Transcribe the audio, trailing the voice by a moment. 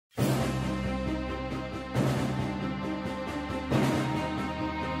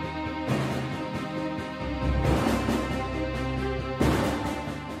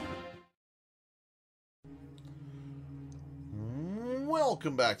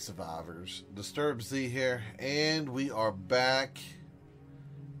Welcome back, survivors. Disturbed Z here, and we are back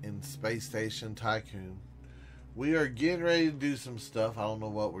in Space Station Tycoon. We are getting ready to do some stuff. I don't know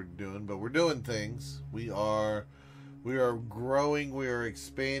what we're doing, but we're doing things. We are growing, we are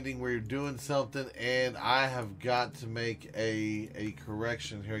expanding, we're doing something, and I have got to make a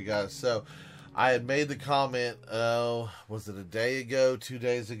correction here, guys. So I had made the comment, was it a day ago, 2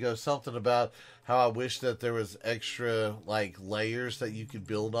 days ago, something about how I wish that there was extra, like, layers that you could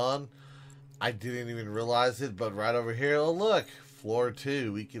build on. I didn't even realize it, but right over here, oh, look, floor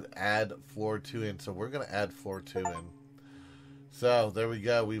 2. We can add floor 2 in, so we're going to add floor 2 in. So, there we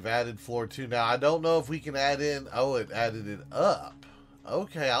go. We've added floor 2. Now, I don't know if we can add in, oh, it added it up.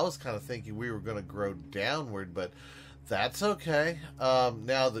 Okay, I was kind of thinking we were going to grow downward, but that's okay.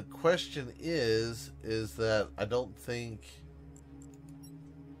 Now, the question is that I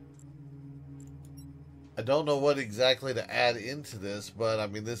don't know what exactly to add into this, but I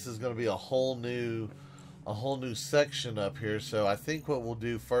mean, this is going to be a whole new section up here. So I think what we'll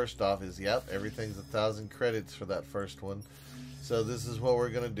do first off is, yep, everything's 1,000 credits for that first one. So this is what we're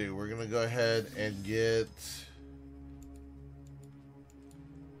going to do. We're going to go ahead and get...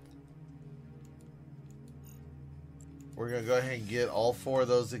 We're going to go ahead and get all 4 of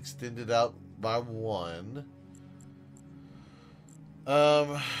those extended out by 1.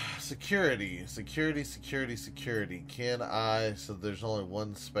 Security. Can I... So there's only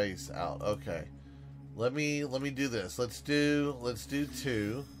 1 space out. Okay. Let me do this. Let's do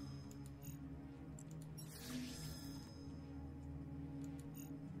 2.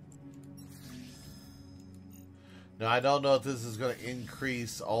 Now, I don't know if this is going to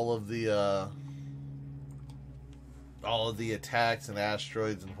increase all of the attacks and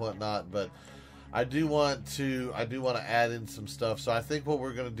asteroids and whatnot, but I do want to add in some stuff. So I think what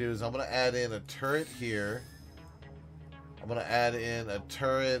we're going to do is I'm going to add in a turret here. I'm going to add in a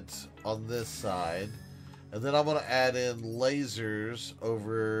turret on this side, and then I'm going to add in lasers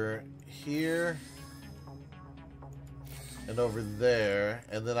over here and over there.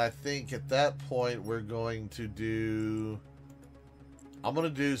 And then I think at that point we're going to do... I'm going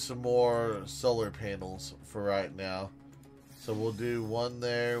to do some more solar panels for right now. So we'll do 1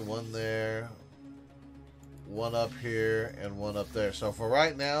 there, 1 there, 1 up here, and 1 up there. So for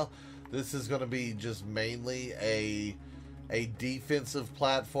right now, this is going to be just mainly a defensive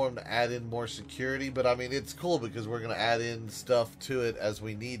platform to add in more security. But I mean, it's cool because we're going to add in stuff to it as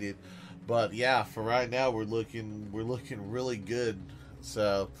we need it. But yeah, for right now, we're looking really good.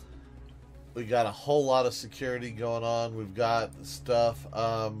 So we got a whole lot of security going on. We've got stuff.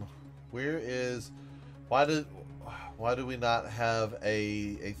 Why do we not have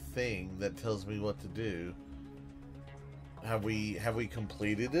a thing that tells me what to do? Have we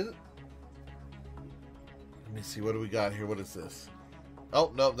completed it? Let me see, what do we got here? What is this?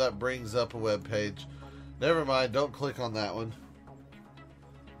 Oh, no, that brings up a web page. Never mind, don't click on that one.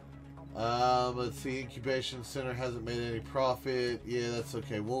 Let's see, incubation center hasn't made any profit. Yeah, that's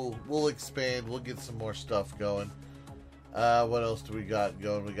okay. We'll expand. We'll get some more stuff going. What else do we got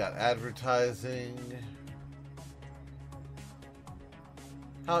going? We got advertising.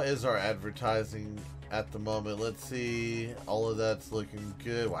 How is our advertising at the moment? Let's see. All of that's looking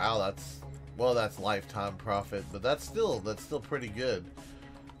good. Wow, that's lifetime profit, but that's still pretty good.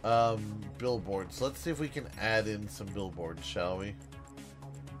 Billboards. Let's see if we can add in some billboards, shall we?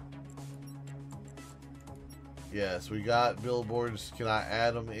 Yes, we got billboards. Can I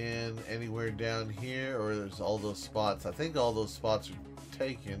add them in anywhere down here, or there's all those spots? I think all those spots are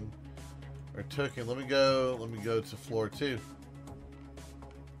taken or taken. Let me go to floor 2.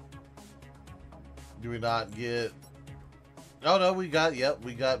 Do we not get... Oh no, we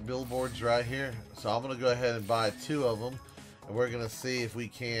got billboards right here. So I'm gonna go ahead and buy 2 of them, and we're gonna see if we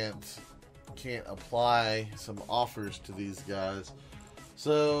can't apply some offers to these guys.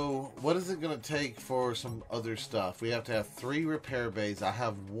 So what is it gonna take for some other stuff? We have to have 3 repair bays. I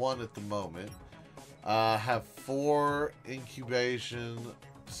have 1 at the moment. I have 4 incubation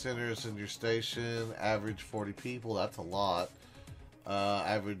centers in your station. Average 40 people. That's a lot.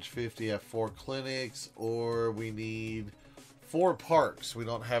 Average 50. I have 4 clinics, or we need 4 parks. We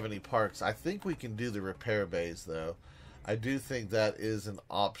don't have any parks. I think we can do the repair bays, though. I do think that is an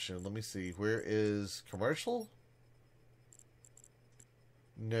option. Let me see. Where is commercial?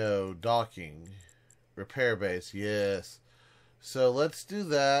 No, docking. Repair base, yes. So let's do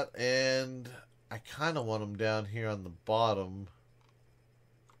that, and I kind of want them down here on the bottom.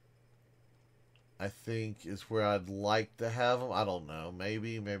 I think is where I'd like to have them. I don't know.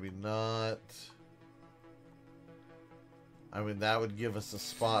 Maybe, maybe not. I mean, that would give us a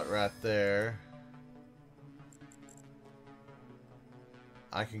spot right there.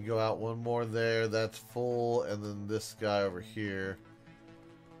 I can go out one more there. That's full. And then this guy over here.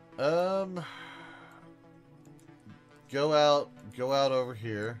 Go out over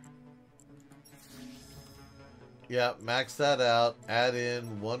here. Yeah, max that out. Add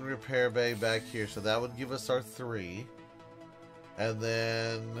in one repair bay back here. So that would give us our 3. And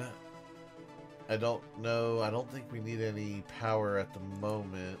then I don't know. I don't think we need any power at the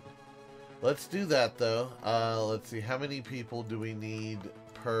moment. Let's do that though. Let's see. How many people do we need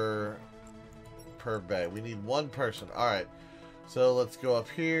per bay? We need 1 person. Alright. So let's go up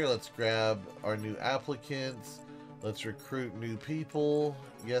here. Let's grab our new applicants. Let's recruit new people.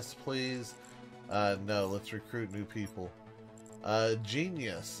 Yes, please. No, let's recruit new people.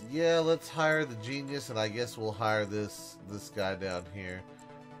 Genius. Yeah, let's hire the genius, and I guess we'll hire this guy down here.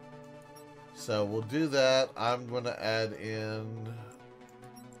 So we'll do that. I'm going to add in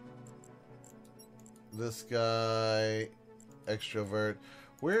this guy, extrovert.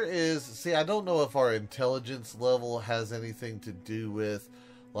 Where is... See, I don't know if our intelligence level has anything to do with,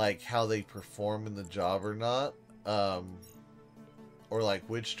 like, how they perform in the job or not. Or, like,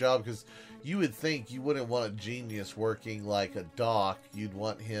 which job. Because you would think you wouldn't want a genius working, like, a doc. You'd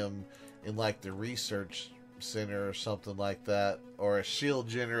want him in, like, the research center or something like that. Or a shield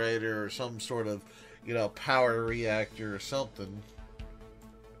generator or some sort of, you know, power reactor or something.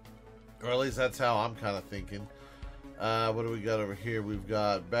 Or at least that's how I'm kind of thinking. What do we got over here? We've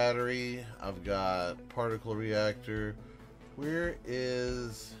got battery. I've got particle reactor. Where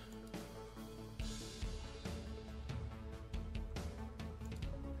is...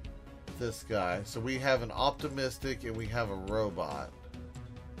 this guy? So we have an optimistic and we have a robot.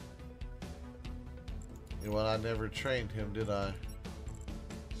 Well, I never trained him, did I?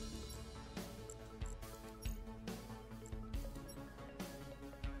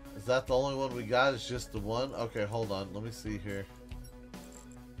 Is that the only one we got? Is just the one? Okay, hold on. Let me see here.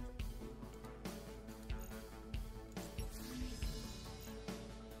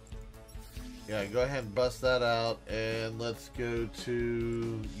 Yeah, go ahead and bust that out, and let's go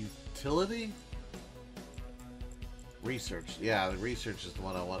to utility? Research. Yeah, the research is the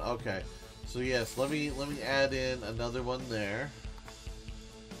one I want. Okay. So yes, let me add in another one there.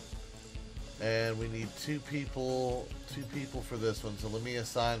 And we need 2 people for this one. So let me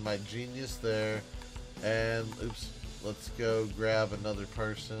assign my genius there. And oops, let's go grab another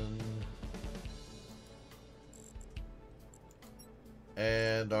person.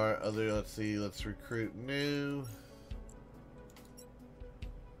 And our other, let's see, let's recruit new.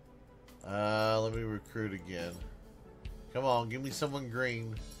 Let me recruit again. Come on, give me someone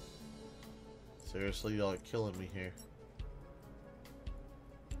green. Seriously, y'all are killing me here.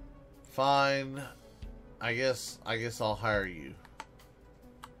 Fine. I guess I'll hire you.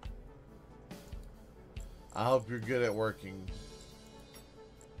 I hope you're good at working.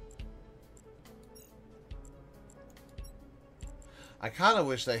 I kind of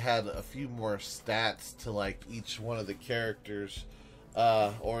wish they had a few more stats to like each one of the characters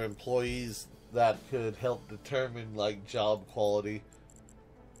or employees that could help determine like job quality.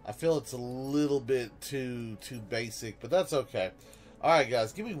 I feel it's a little bit too basic, but that's okay. Alright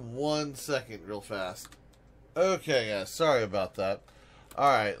guys, give me 1 second real fast. Okay guys, sorry about that.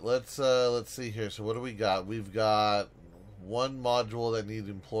 Alright, let's see here. So what do we got? We've got 1 module that needs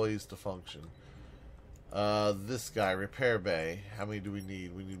employees to function. This guy, repair bay. How many do we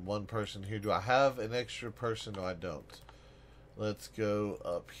need? We need 1 person here. Do I have an extra person? No, I don't. Let's go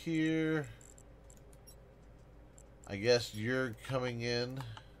up here. I guess you're coming in.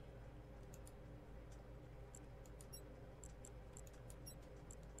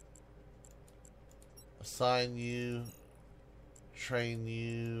 Assign you. Train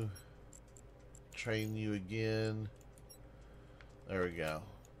you. Train you again. There we go.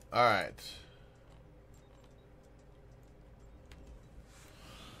 Alright.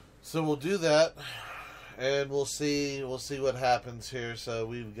 So we'll do that, and we'll see what happens here. So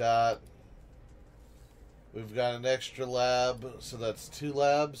we've got an extra lab, so that's 2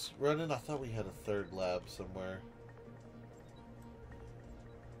 labs running. I thought we had a 3rd lab somewhere.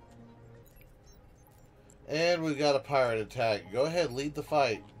 And we've got a pirate attack. Go ahead, lead the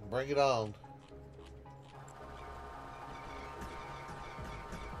fight. Bring it on.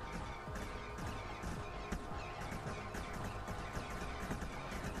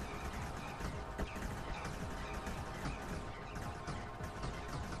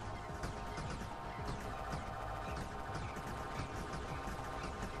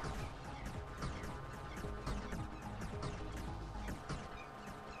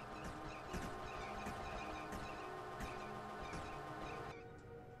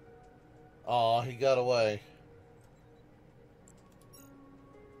 Aw, he got away.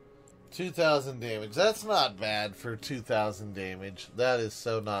 2,000 damage. That's not bad for 2,000 damage. That is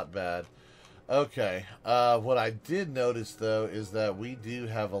so not bad. Okay. What I did notice, though, is that we do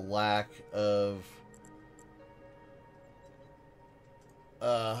have a lack of...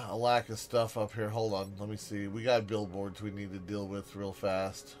 stuff up here. Hold on. Let me see. We got billboards we need to deal with real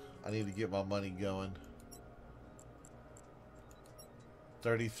fast. I need to get my money going.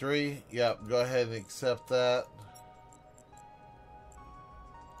 33. Yep. Go ahead and accept that.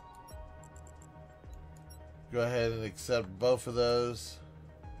 Go ahead and accept both of those.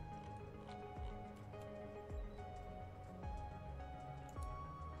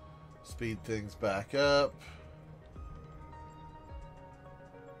 Speed things back up.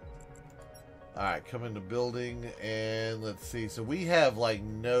 Alright, come into building, and let's see. So we have like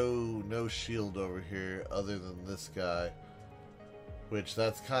no shield over here other than this guy, which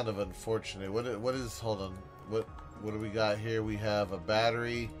that's kind of unfortunate. What is, hold on, what do we got here? We have a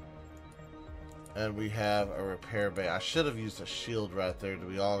battery, and we have a repair bay. I should have used a shield right there, to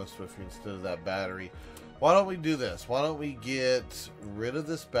be honest with you, instead of that battery. Why don't we do this? Why don't we get rid of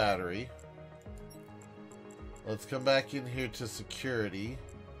this battery? Let's come back in here to security.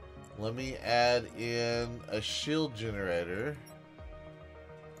 Let me add in a shield generator.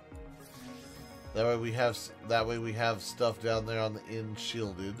 That way we have stuff down there on the end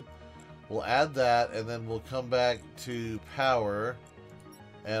shielded. We'll add that, and then we'll come back to power,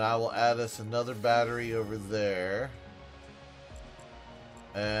 and I will add us another battery over there.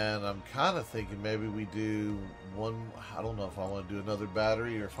 And I'm kind of thinking maybe we do one. I don't know if I want to do another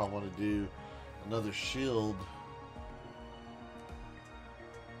battery or if I want to do another shield.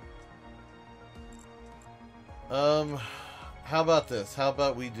 How about this? How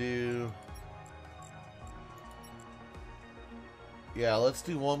about we do... Yeah, let's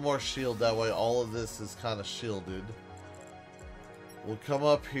do one more shield. That way all of this is kind of shielded. We'll come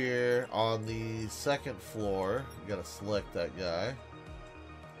up here on the second floor. You gotta select that guy.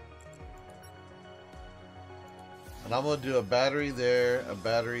 And I'm gonna do a battery there, a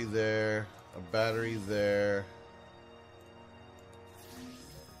battery there, a battery there.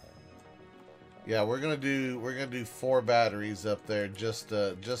 Yeah, we're gonna do 4 batteries up there just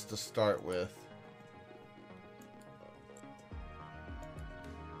to start with.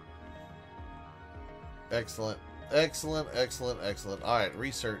 Excellent, excellent, excellent, excellent. All right,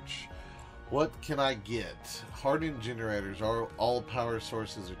 research. What can I get? Hardened generators. All power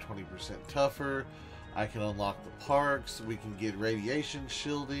sources are 20% tougher. I can unlock the parks. We can get radiation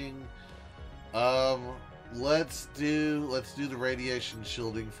shielding. Let's do the radiation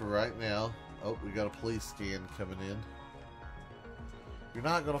shielding for right now. Oh, we got a police scan coming in. You're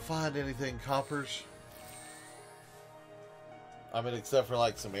not gonna find anything, coppers. I mean, except for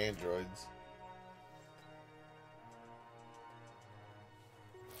like some androids.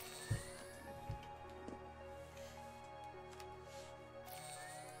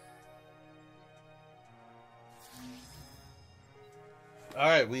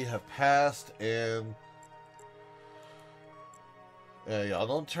 Alright, we have passed, and yeah, y'all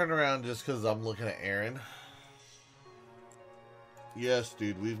don't turn around just because I'm looking at Aaron. Yes,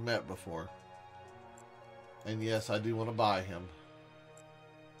 dude, we've met before. And yes, I do want to buy him.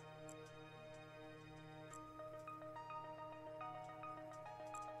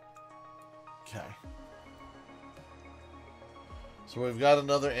 Okay. So we've got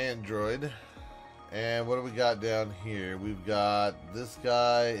another android. And what do we got down here? We've got this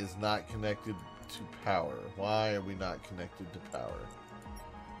guy is not connected to power. Why are we not connected to power?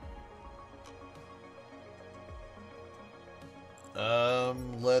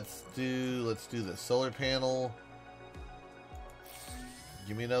 Let's do the solar panel.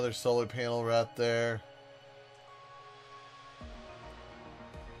 Give me another solar panel right there.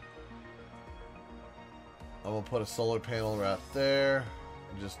 I'm gonna put a solar panel right there,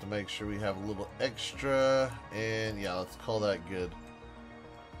 just to make sure we have a little extra. And yeah, let's call that good.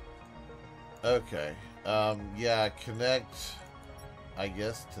 Okay. Yeah, connect, I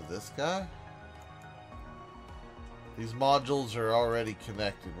guess, to this guy. These modules are already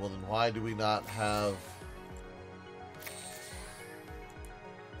connected. Well, then why do we not have...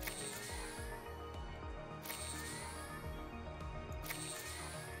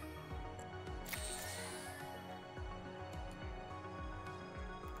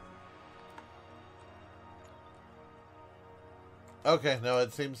 Okay, no,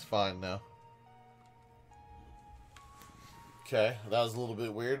 it seems fine now. Okay, that was a little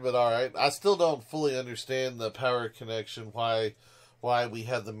bit weird, but alright. I still don't fully understand the power connection, why we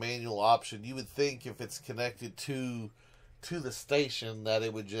have the manual option. You would think if it's connected to the station that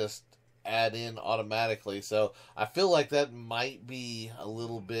it would just add in automatically. So I feel like that might be a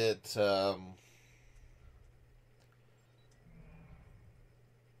little bit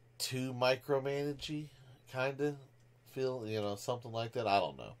too micromanagey, kind of feel, something like that. I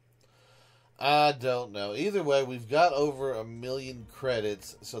don't know. I don't know. Either way, we've got over 1,000,000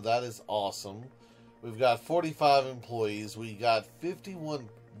 credits, so that is awesome. We've got 45 employees. We got 51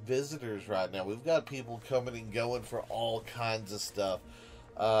 visitors right now. We've got people coming and going for all kinds of stuff.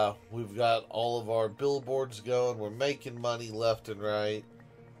 We've got all of our billboards going. We're making money left and right.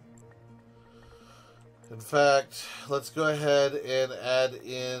 In fact, let's go ahead and add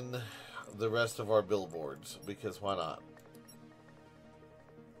in the rest of our billboards, because why not?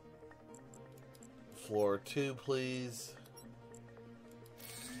 Floor 2, please.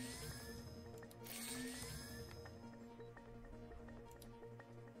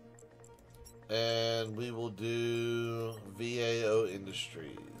 And we will do VAO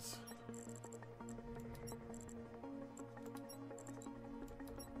Industries.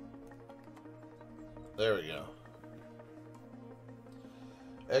 There we go.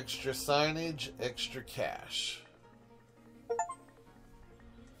 Extra signage, extra cash.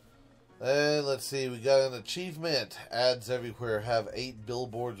 And let's see, we got an achievement. Ads everywhere. Have 8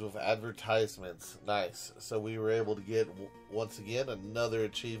 billboards with advertisements. Nice. So we were able to get, once again, another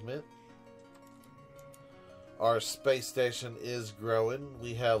achievement. Our space station is growing.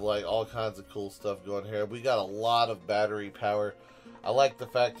 We have like all kinds of cool stuff going here. We got a lot of battery power. I like the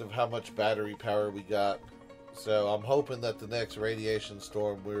fact of how much battery power we got. So I'm hoping that the next radiation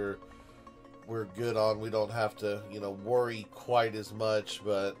storm we're good on. We don't have to, worry quite as much,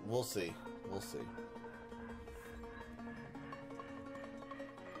 but we'll see. We'll see.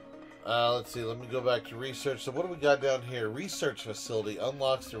 Let's see. Let me go back to research. So what do we got down here? Research facility.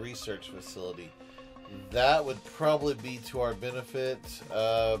 Unlocks the research facility. That would probably be to our benefit.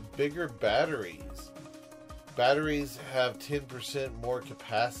 Bigger batteries. Batteries have 10% more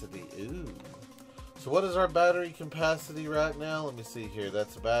capacity. Ooh. So what is our battery capacity right now? Let me see here.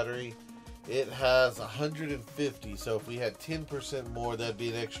 That's a battery. It has 150, so if we had 10% more, that'd be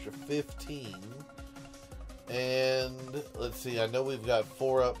an extra 15. And let's see, I know we've got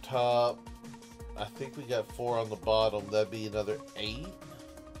 4 up top. I think we got 4 on the bottom. That'd be another 8.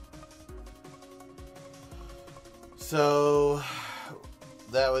 So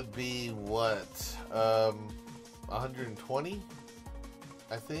that would be what? 120?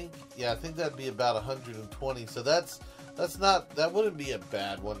 I think. Yeah, I think that'd be about 120. So that wouldn't be a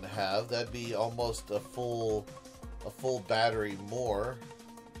bad one to have. That'd be almost a full battery more.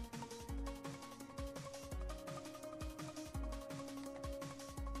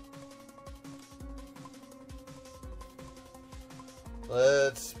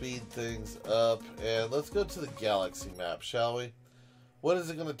 Let's speed things up and let's go to the galaxy map, shall we? What is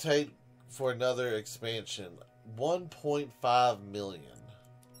it going to take for another expansion? 1.5 million.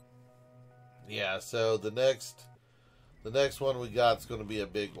 Yeah, so the next one we got is going to be a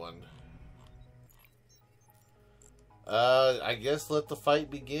big one. I guess let the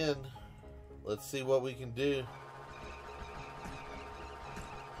fight begin. Let's see what we can do.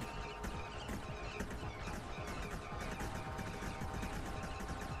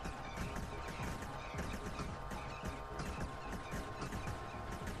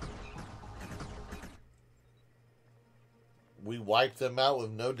 We wiped them out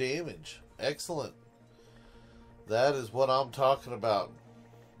with no damage. Excellent. That is what I'm talking about.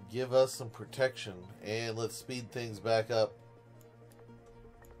 Give us some protection. And let's speed things back up.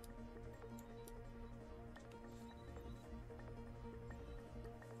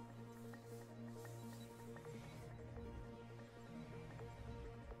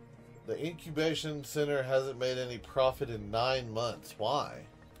 The incubation center hasn't made any profit in 9 months. Why?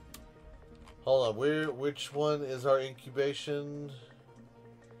 Hold on. Which one is our incubation?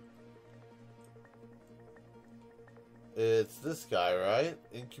 It's this guy, right?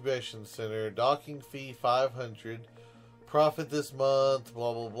 Incubation center, docking fee 500, profit this month,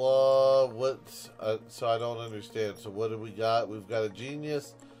 blah blah blah. So I don't understand. So what do we got? We've got a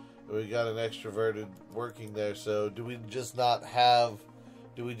genius, and we got an extroverted working there. So do we just not have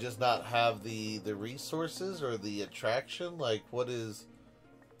the resources or the attraction? Like what is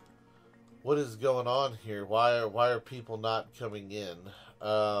going on here? Why are people not coming in?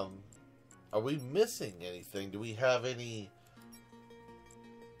 Are we missing anything? Do we have anything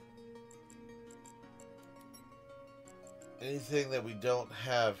that we don't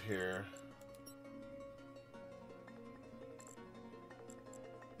have here?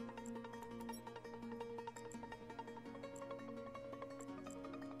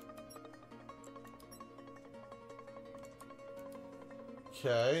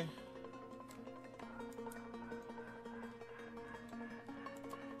 Okay.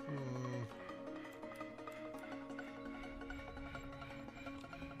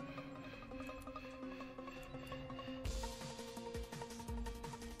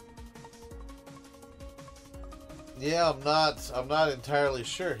 Yeah, I'm not entirely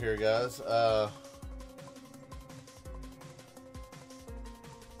sure here, guys. I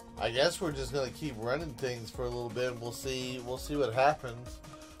guess we're just gonna keep running things for a little bit, and we'll see what happens.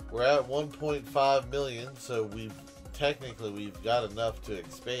 We're at 1.5 million, so we've got enough to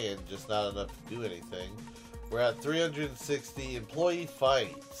expand, just not enough to do anything. We're at 360 employee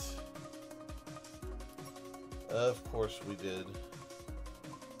fights. Of course we did.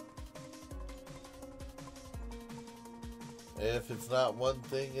 If it's not one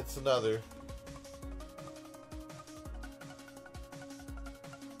thing, it's another.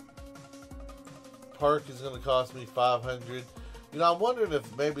 Park is going to cost me 500. You know, I'm wondering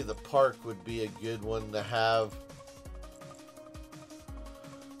if maybe the park would be a good one to have.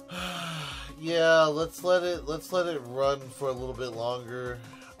 Yeah, let's let it run for a little bit longer.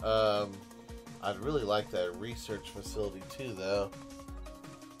 I'd really like that research facility too, though.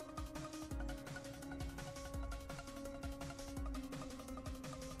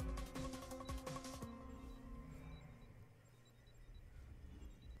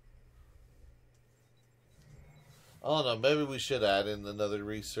 I don't know, maybe we should add in another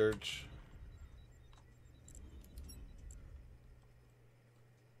research.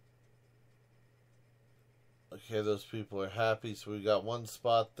 Okay, those people are happy, so we got one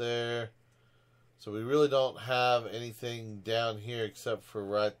spot there. So we really don't have anything down here except for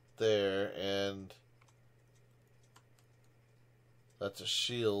right there, and that's a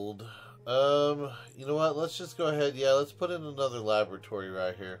shield. You know what, let's just go ahead, yeah, let's put in another laboratory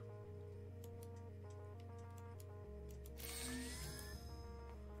right here.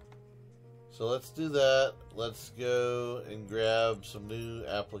 So let's do that. Let's go and grab some new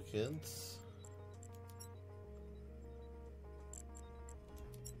applicants.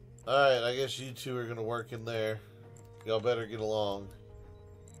 Alright, I guess you two are going to work in there. Y'all better get along.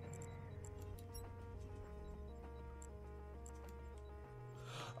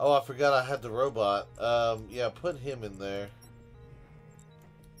 Oh, I forgot I had the robot. Yeah, put him in there.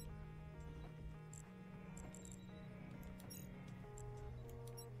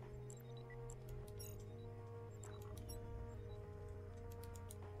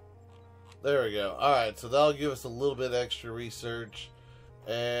 There we go. Alright, so that'll give us a little bit extra research.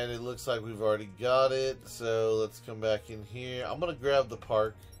 And it looks like we've already got it. So let's come back in here. I'm going to grab the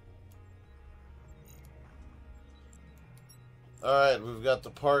park. Alright, we've got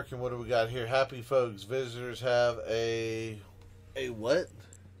the park. And what do we got here? Happy folks. Visitors have a what?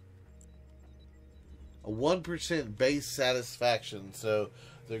 A 1% base satisfaction. So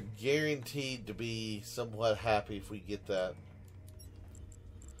they're guaranteed to be somewhat happy if we get that.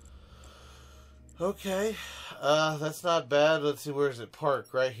 Okay, that's not bad. Let's see, where's it?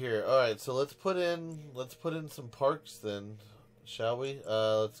 Park right here. All right, so let's put in some parks then, shall we?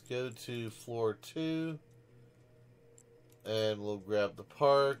 Let's go to floor 2, and we'll grab the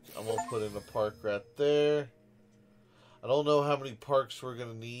park. I'm gonna put in a park right there. I don't know how many parks we're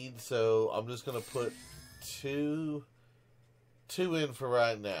gonna need, so I'm just gonna put two in for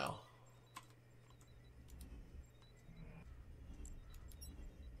right now.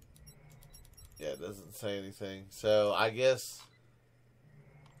 Yeah, it doesn't say anything. So, I guess...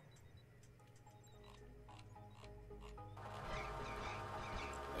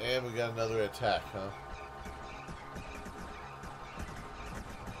 And we got another attack, huh?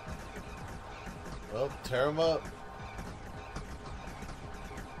 Well, tear them up.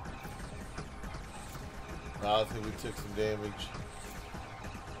 I think we took some damage.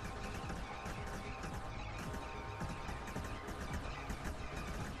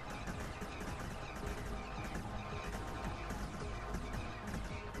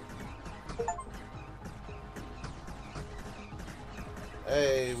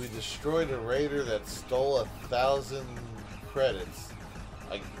 Hey, we destroyed a raider that stole 1,000 credits.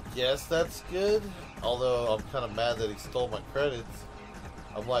 I guess that's good. Although I'm kind of mad that he stole my credits.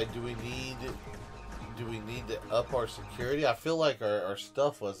 I'm like, do we need to up our security? I feel like our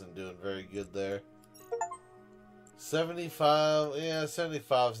stuff wasn't doing very good there. 75, yeah,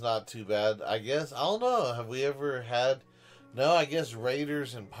 75 is not too bad. I guess, I don't know, have we ever had... No, I guess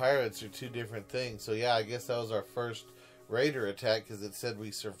raiders and pirates are two different things. So yeah, I guess that was our first raider attack because it said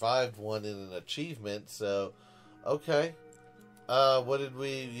we survived one in an achievement. So, okay. What did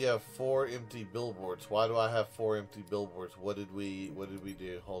we... Yeah, 4 empty billboards. Why do I have 4 empty billboards? What did we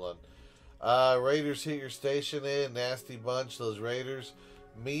do? Hold on. Raiders hit your station, nasty bunch, those raiders.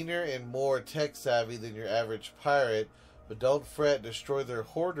 Meaner and more tech savvy than your average pirate, but don't fret, destroy their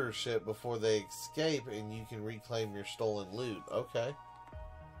hoarder ship before they escape and you can reclaim your stolen loot. Okay.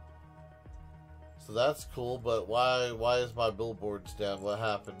 So that's cool, but why is my billboards down? What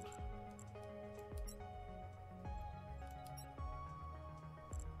happened?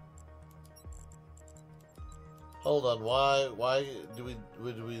 Hold on, why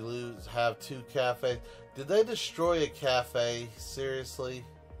would we have two cafes? Did they destroy a cafe? Seriously?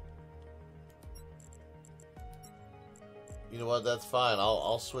 You know what? That's fine.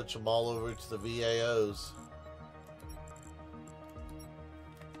 I'll switch them all over to the VAOs.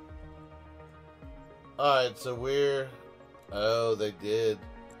 Alright, so we're... Oh, they did.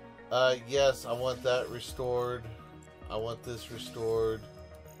 Yes, I want that restored. I want this restored.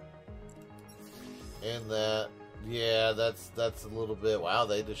 And that. Yeah, that's a little bit... Wow,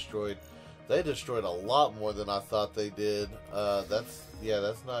 they destroyed a lot more than I thought they did. That's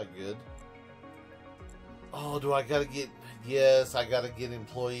not good. Oh, do I gotta get... Yes, I gotta get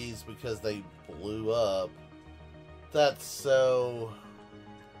employees because they blew up. That's so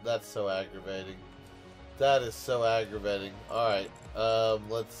aggravating. That is so aggravating. Alright,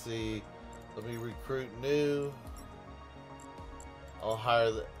 let's see. Let me recruit new. I'll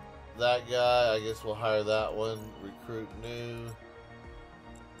hire that guy. I guess we'll hire that one. Recruit new.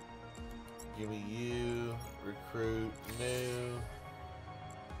 Give me you. Recruit new.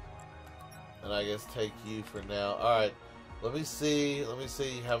 And I guess take you for now. Alright, let me see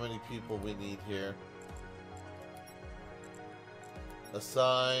how many people we need here.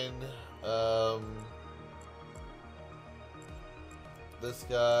 Assign, this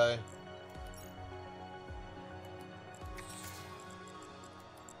guy.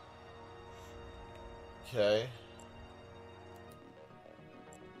 Okay.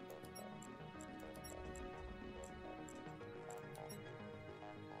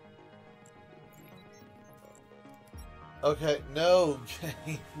 Okay, no,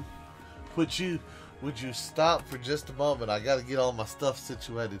 game. Would you stop for just a moment? I gotta get all my stuff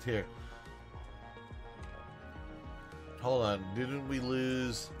situated here. Hold on, didn't we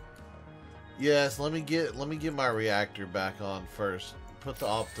lose? Yes, let me get my reactor back on first. Put the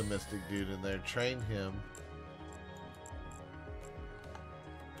optimistic dude in there, train him.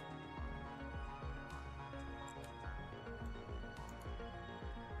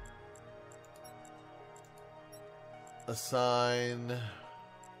 Assign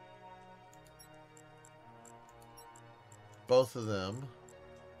both of them.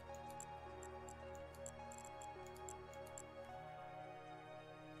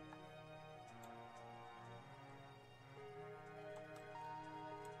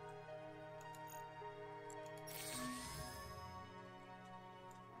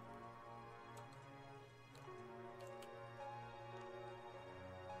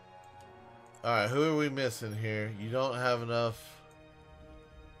 Alright, who are we missing here? You don't have enough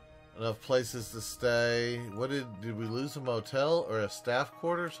places to stay. What did we lose, a motel or a staff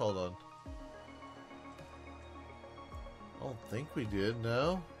quarters? Hold on. I don't think we did,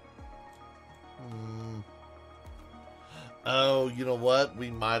 no? Oh, you know what?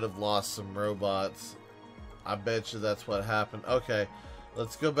 We might have lost some robots. I bet you that's what happened. Okay,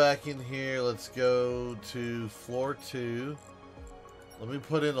 let's go back in here. Let's go to floor 2. Let me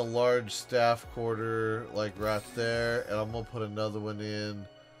put in a large staff quarter, like right there, and I'm going to put another one in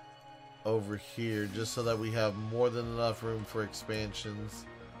over here, just so that we have more than enough room for expansions.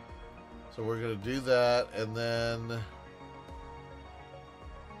 So we're going to do that, and then...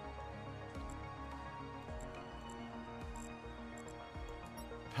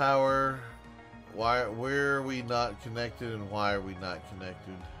 Power. Where are we not connected, and why are we not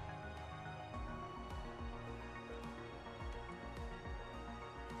connected?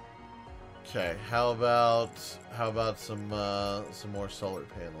 Okay, how about some more solar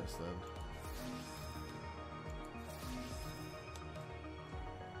panels then?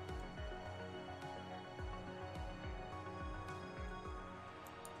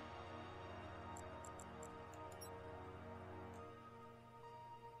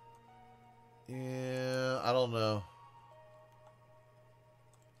 Yeah, I don't know.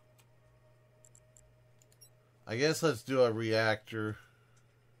 I guess let's do a reactor.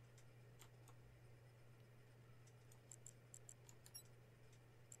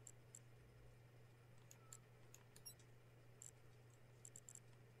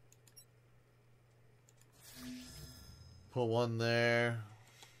 Put one there.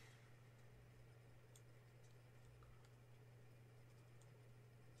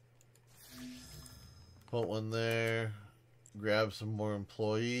 Put one there. Grab some more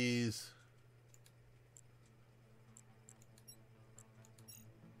employees.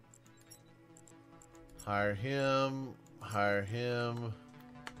 Hire him. Hire him.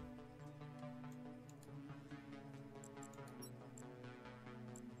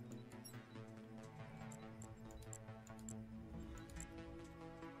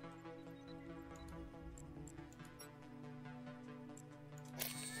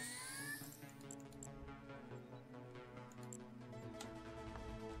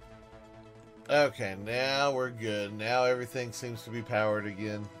 Okay, now we're good. Now everything seems to be powered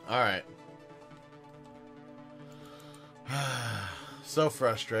again. Alright. So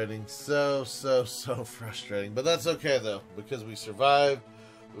frustrating. So frustrating. But that's okay, though, because we survived.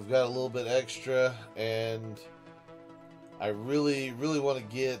 We've got a little bit extra, and I really want to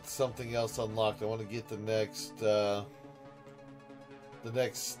get something else unlocked. I want to get the next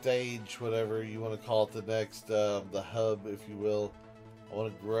stage, whatever you want to call it, the hub, if you will. I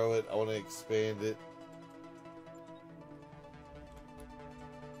want to grow it. I want to expand it.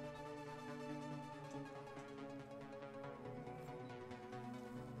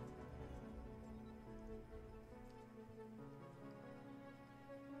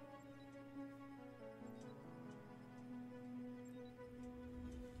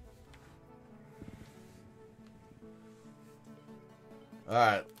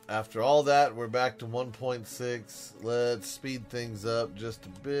 Alright, after all that, we're back to 1.6. Let's speed things up just a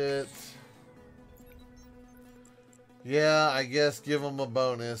bit. Yeah, I guess give them a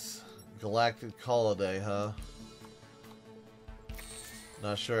bonus. Galactic Holiday, huh?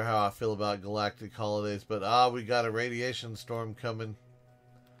 Not sure how I feel about Galactic Holidays, but we got a radiation storm coming.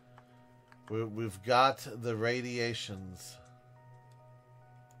 We've got the radiations.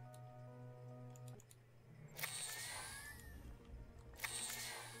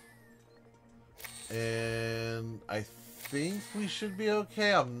 And I think we should be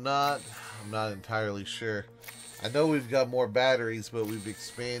okay. I'm not entirely sure. I know we've got more batteries, but we've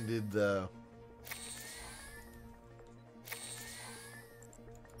expanded the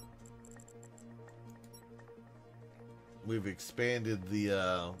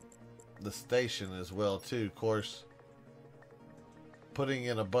station as well too. Of course, putting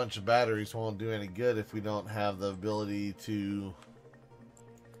in a bunch of batteries won't do any good if we don't have the ability to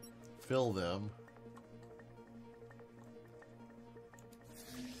fill them.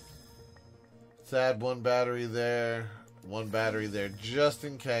 Let's add one battery there, just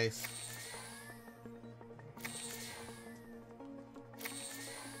in case.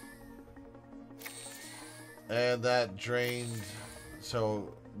 And that drained,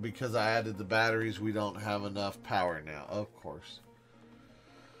 so because I added the batteries, we don't have enough power now, of course.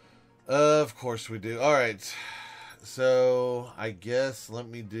 Of course we do. Alright, so I guess let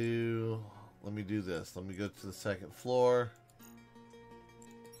me do this. Let me go to the second floor.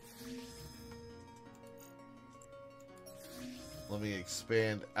 Let me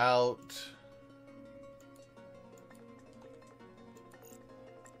expand out.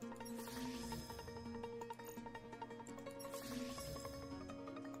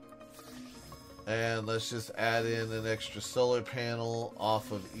 And let's just add in an extra solar panel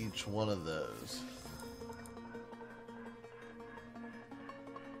off of each one of those.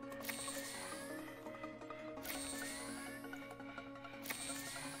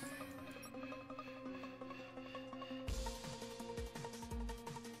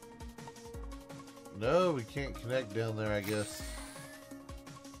 No, we can't connect down there, I guess.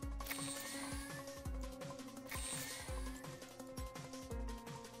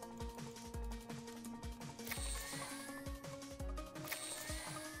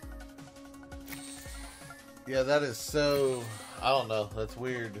 Yeah, that is so... I don't know. That's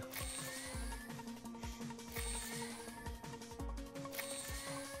weird.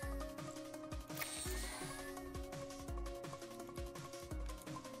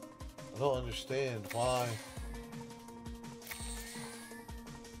 I don't understand why.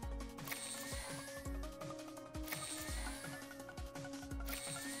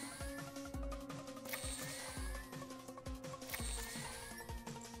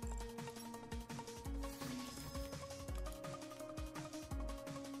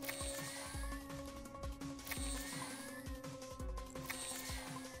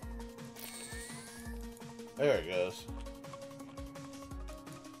 There it goes.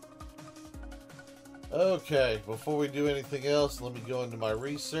 Okay, before we do anything else, let me go into my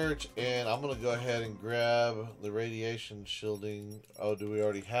research, and I'm going to go ahead and grab the radiation shielding. Oh, do we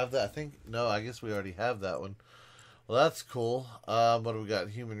already have that? No, I guess we already have that one. Well, that's cool. What do we got?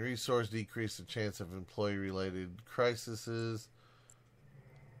 Human resource, decrease the chance of employee-related crises.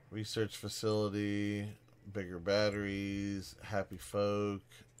 Research facility, bigger batteries, happy folk.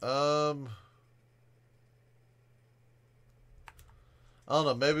 I don't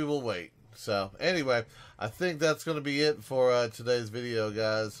know, maybe we'll wait. So, anyway, I think that's going to be it for today's video,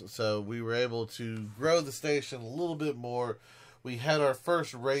 guys. So, we were able to grow the station a little bit more. We had our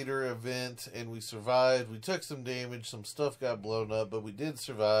first raider event, and we survived. We took some damage, some stuff got blown up, but we did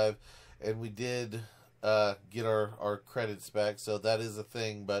survive, and we did get our credits back. So, that is a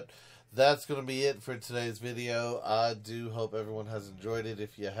thing, but that's going to be it for today's video. I do hope everyone has enjoyed it.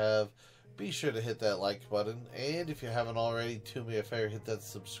 If you have, be sure to hit that like button. And if you haven't already, do me a favor, hit that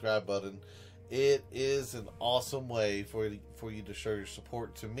subscribe button. It is an awesome way for you to show your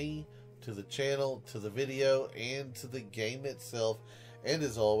support to me, to the channel, to the video, and to the game itself. And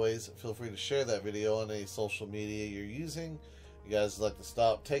as always, feel free to share that video on any social media you're using. You guys like to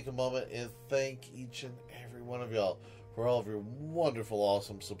stop, take a moment, and thank each and every one of y'all for all of your wonderful,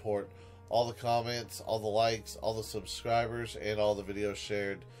 awesome support. All the comments, all the likes, all the subscribers, and all the videos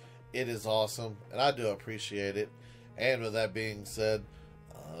shared. It is awesome, and I do appreciate it. And with that being said,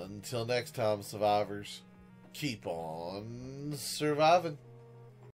 until next time, survivors, keep on surviving.